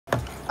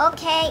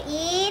Okay,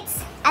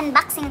 it's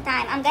unboxing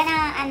time. I'm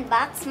gonna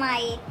unbox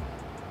my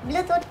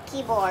Bluetooth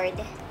keyboard.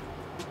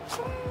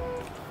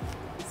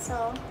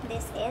 So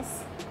this is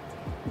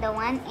the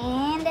one,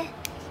 and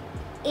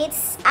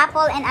it's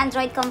Apple and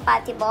Android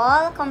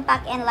compatible,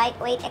 compact and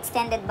lightweight,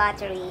 extended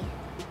battery.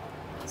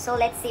 So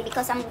let's see,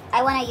 because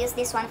I wanna use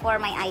this one for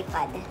my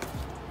iPad.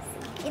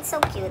 It's so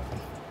cute.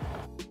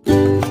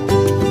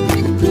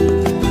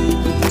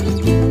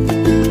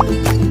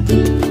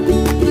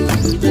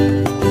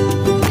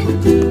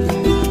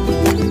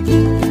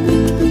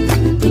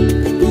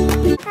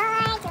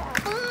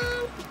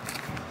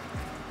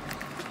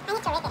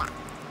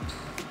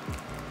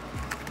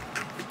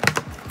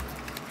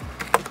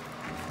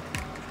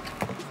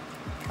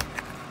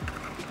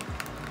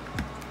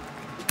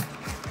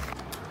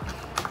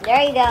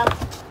 There you go.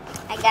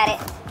 I got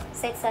it.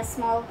 So it's a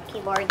small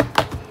keyboard.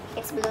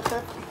 It's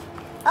Bluetooth.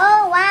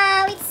 Oh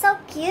wow, it's so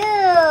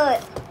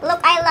cute. Look,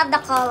 I love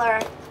the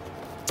color.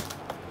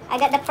 I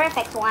got the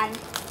perfect one.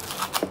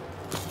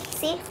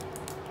 See?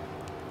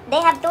 They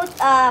have two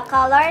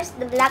colors,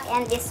 the black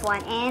and this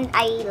one. And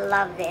I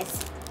love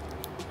this.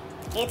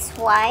 It's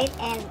white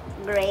and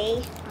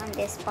gray on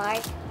this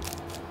part.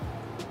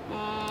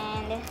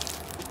 And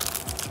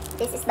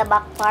this is the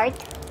back part.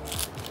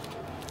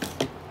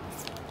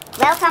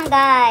 Welcome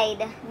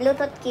guide,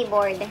 Bluetooth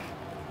keyboard.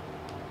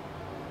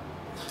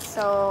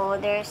 So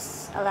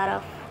there's a lot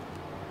of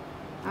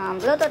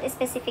Bluetooth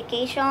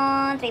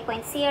specification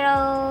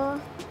 3.0,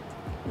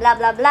 blah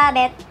blah blah.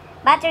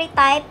 Battery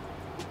type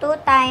 2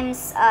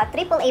 times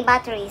AAA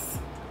batteries.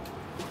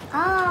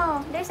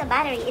 Oh, there's a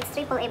battery. It's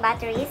AAA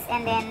batteries.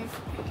 And then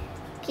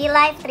key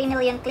life 3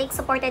 million clicks,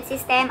 supported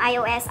system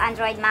iOS,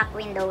 Android, Mac,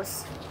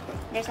 Windows.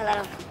 There's a lot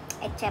of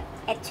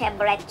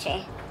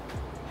etchebreche.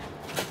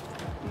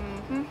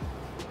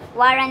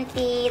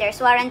 Warranty,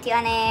 there's warranty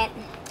on it.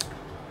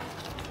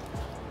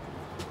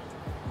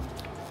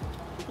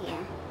 Yeah.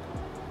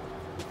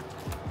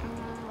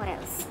 What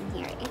else in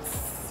here?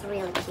 It's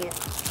really cute.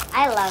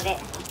 I love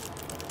it.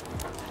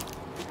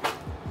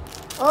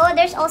 Oh,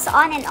 there's also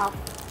on and off.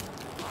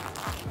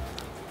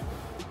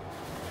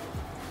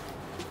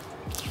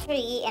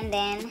 3, and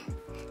then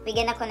we're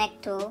gonna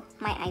connect to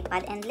my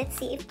iPad, and let's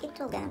see if it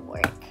will gonna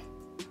work.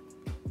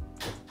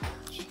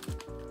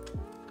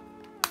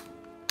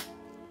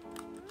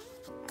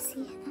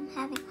 See, I'm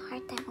having a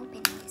hard time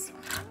opening this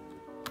one.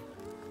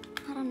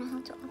 I don't know how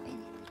to open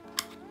it.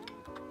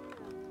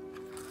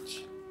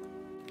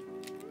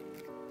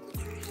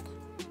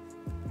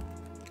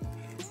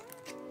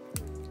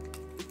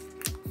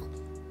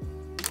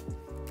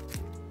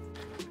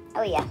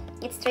 Oh yeah,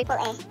 it's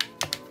AAA.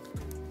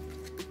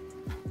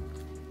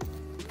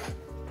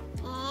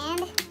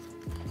 And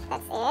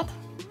that's it.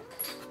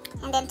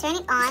 And then turn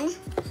it on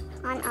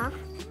off.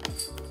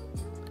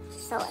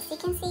 So as you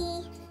can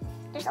see,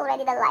 there's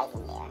already the light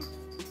in there.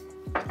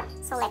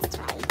 So let's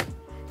try this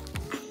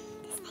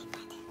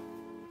iPad.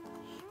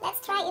 Let's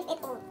try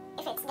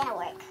if it's gonna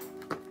work.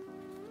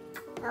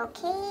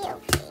 Okay.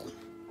 Wait.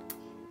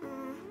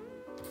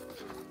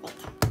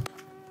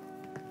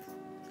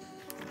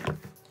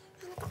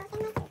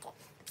 Bluetooth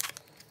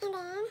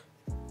on.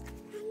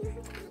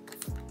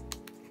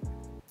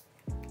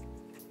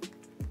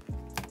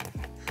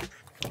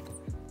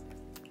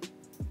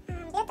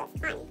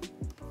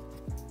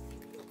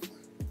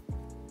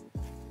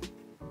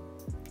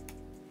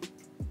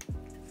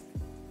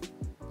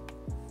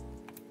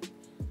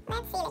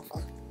 Let's see.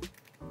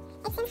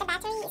 It seems the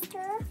battery is too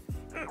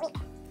weak.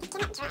 It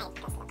cannot drive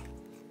because look,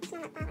 there's no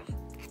more power.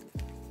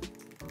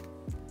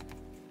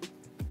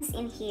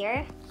 In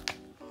here,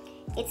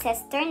 it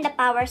says turn the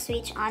power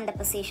switch on the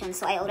position.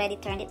 So I already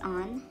turned it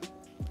on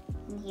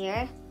in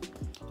here.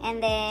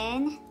 And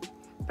then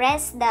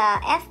press the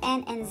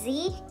FN and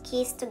Z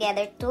keys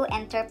together to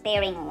enter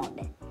pairing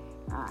mode.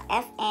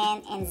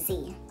 FN and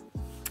Z.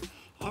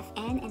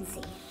 FN and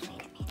Z.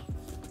 Wait a minute.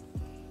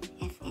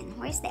 FN.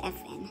 Where's the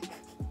FN?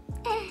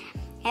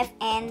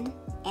 FN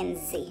and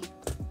Z.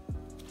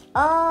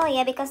 Oh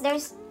yeah, because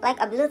there's like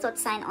a Bluetooth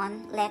sign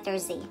on letter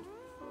Z.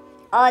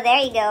 Oh, there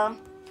you go.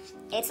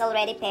 It's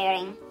already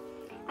pairing.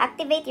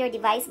 Activate your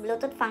device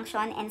Bluetooth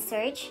function and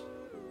search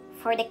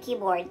for the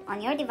keyboard.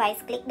 On your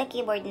device, click the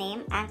keyboard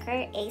name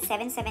Anker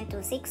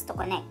A7726 to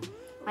connect.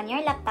 On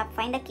your laptop,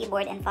 find the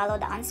keyboard and follow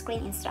the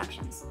on-screen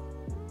instructions.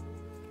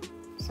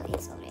 So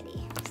it's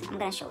already, I'm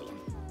gonna show you.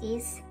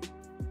 Is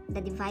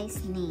the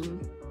device name.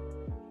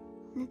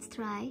 Let's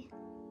try.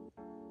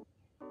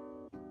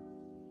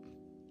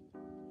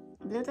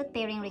 Bluetooth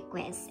pairing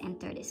request,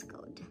 enter this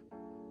code.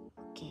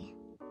 Okay.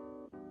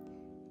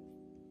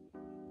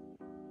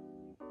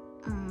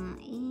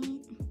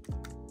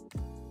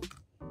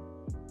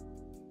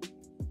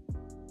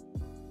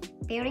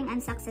 Pairing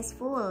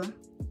unsuccessful.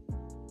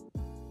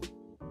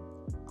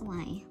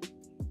 Why?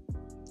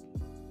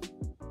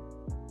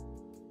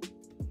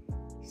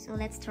 So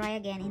let's try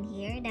again in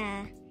here,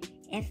 the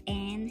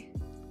FN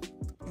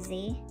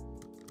Z.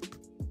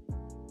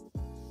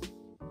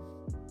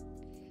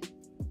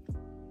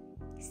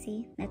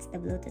 See, that's the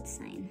Bluetooth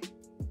sign.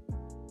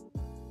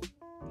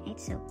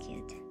 It's so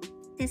cute.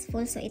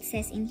 Successful, so it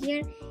says in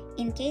here,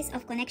 in case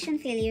of connection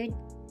failure,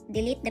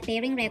 delete the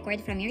pairing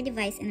record from your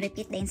device and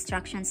repeat the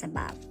instructions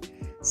above.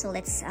 So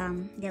let's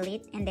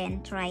delete and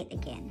then try it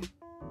again.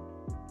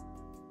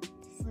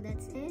 So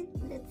that's it.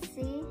 Let's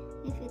see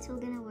if it's all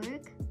gonna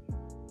work.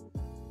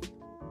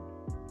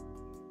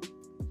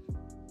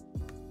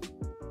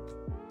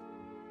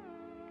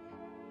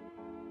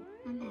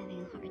 I'm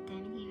having a hard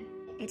time here.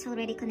 It's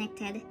already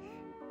connected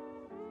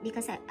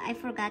because I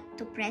forgot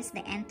to press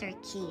the enter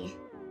key.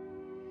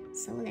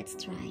 So let's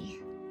try.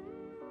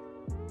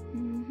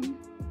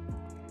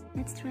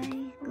 Let's try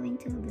going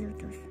to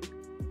Bluetooth.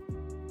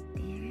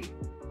 There.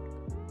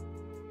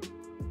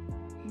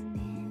 And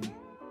then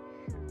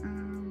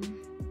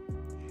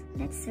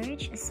let's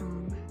search a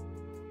song.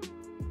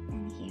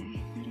 And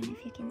here, I don't know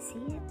if you can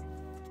see it.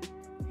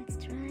 Let's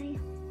try.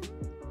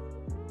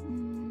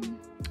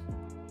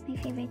 My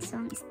favorite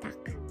song is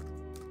Stuck.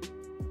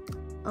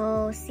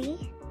 Oh,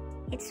 see?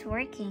 It's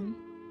working.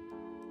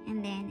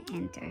 And then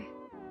enter.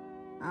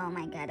 Oh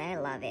my god, I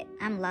love it.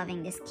 I'm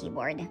loving this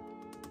keyboard.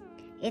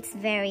 It's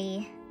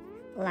very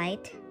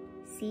light,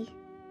 see?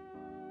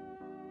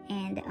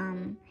 And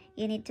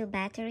you need 2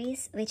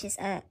 batteries, which is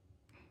a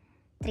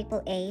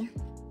AAA.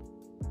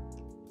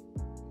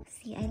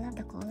 See, I love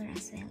the color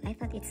as well. I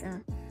thought it's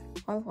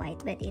all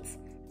white, but it's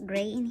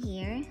gray in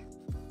here.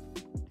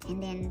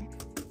 And then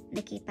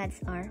the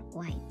keypads are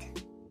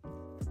white.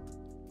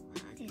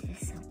 Wow, this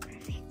is so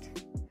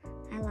perfect.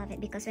 I love it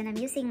because when I'm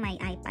using my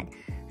iPad,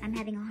 I'm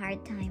having a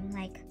hard time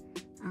like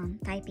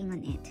typing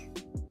on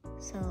it.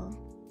 So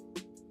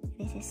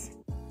this is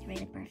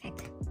really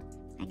perfect.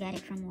 I got it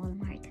from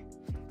Walmart.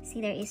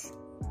 See, there is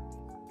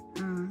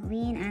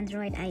Win,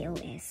 Android,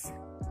 iOS.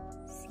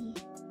 See?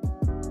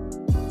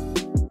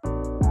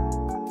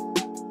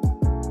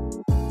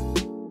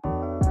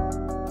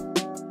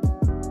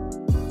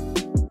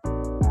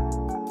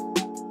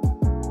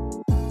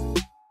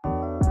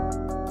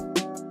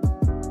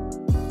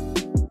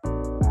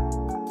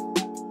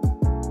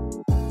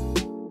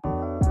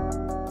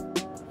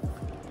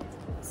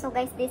 So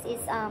guys, this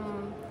is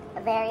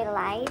very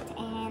light,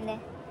 and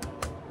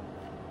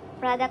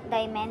product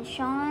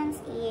dimensions,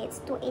 it's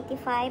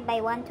 285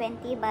 by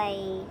 120 by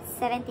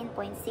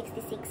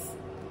 17.66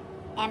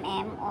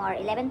 mm or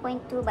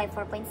 11.2 by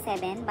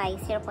 4.7 by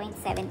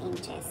 0.7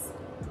 inches.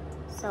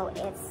 So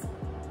it's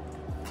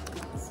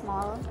a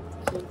small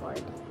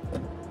keyboard.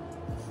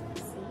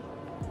 See?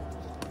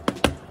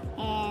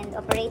 And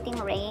operating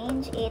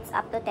range, it's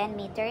up to 10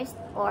 meters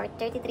or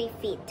 33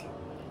 feet.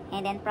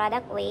 And then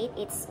product weight,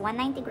 it's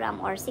 190 gram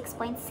or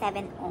 6.7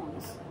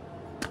 ohms.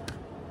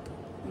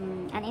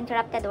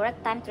 Uninterrupted work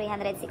time,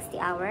 360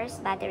 hours.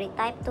 Battery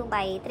type 2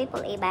 by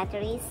AAA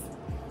batteries.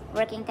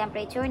 Working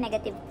temperature,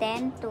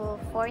 -10 to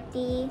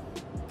 40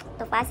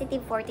 to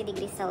positive 40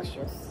 degrees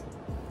Celsius.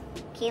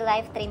 Key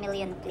life, 3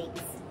 million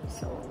clicks.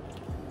 So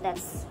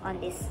that's on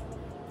this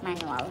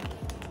manual.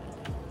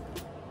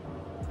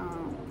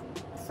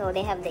 So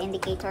they have the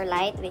indicator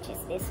light, which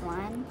is this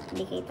one.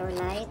 Indicator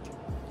light.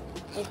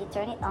 If you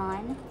turn it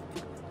on,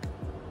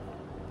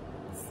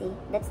 see,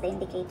 that's the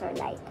indicator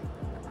light.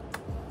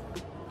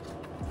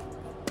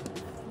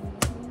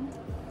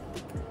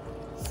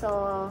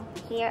 So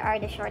here are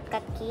the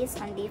shortcut keys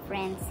on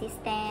different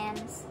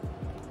systems.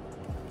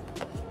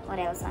 What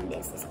else on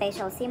this?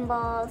 Special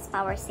symbols,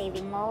 power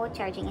saving mode,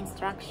 charging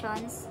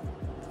instructions,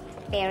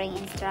 pairing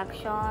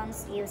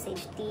instructions,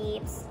 usage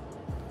tips,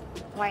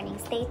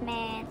 warning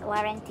statement,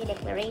 warranty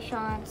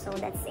declaration. So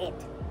that's it.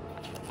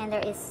 And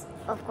there is,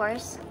 of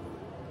course,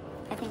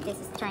 I think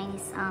this is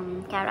Chinese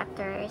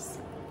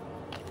characters.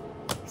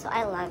 So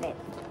I love it.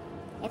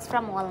 It's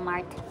from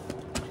Walmart.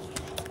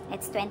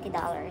 It's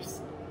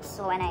 $20.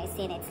 So when I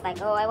seen it, it's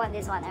like, oh, I want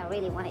this one. I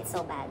really want it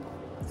so bad.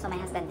 So my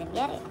husband didn't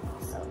get it.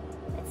 So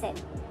that's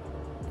it.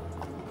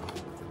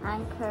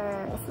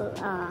 Anker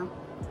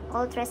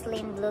Ultra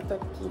Slim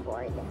Bluetooth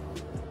Keyboard.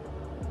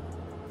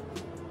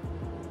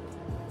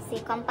 See,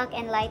 compact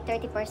and light,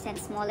 30%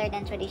 smaller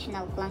than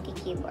traditional clunky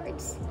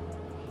keyboards.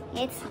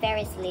 It's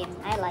very slim.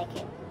 I like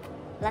it.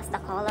 Plus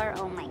the color,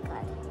 oh my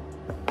god.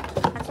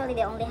 Actually,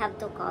 they only have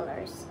 2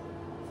 colors.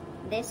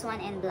 This one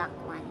and black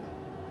one.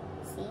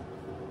 See?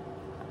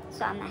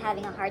 So I'm not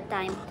having a hard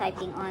time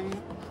typing on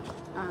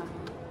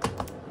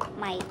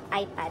my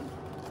iPad.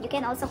 You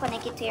can also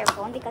connect it to your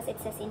phone because it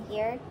says in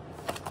here,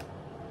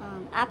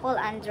 Apple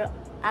and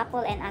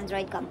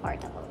Android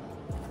comfortable.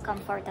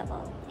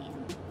 And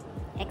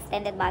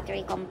extended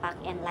battery,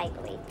 compact and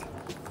lightweight.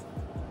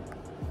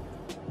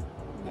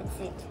 That's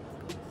it.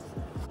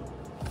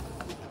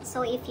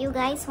 So if you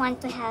guys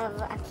want to have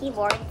a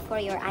keyboard for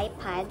your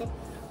iPad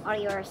or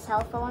your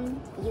cell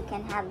phone, you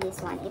can have this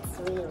one. It's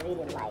really,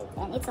 really light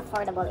and it's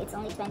affordable. It's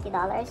only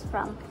 $20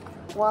 from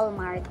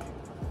Walmart.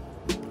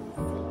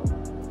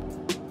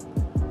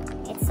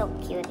 It's so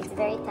cute. It's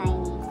very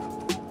tiny.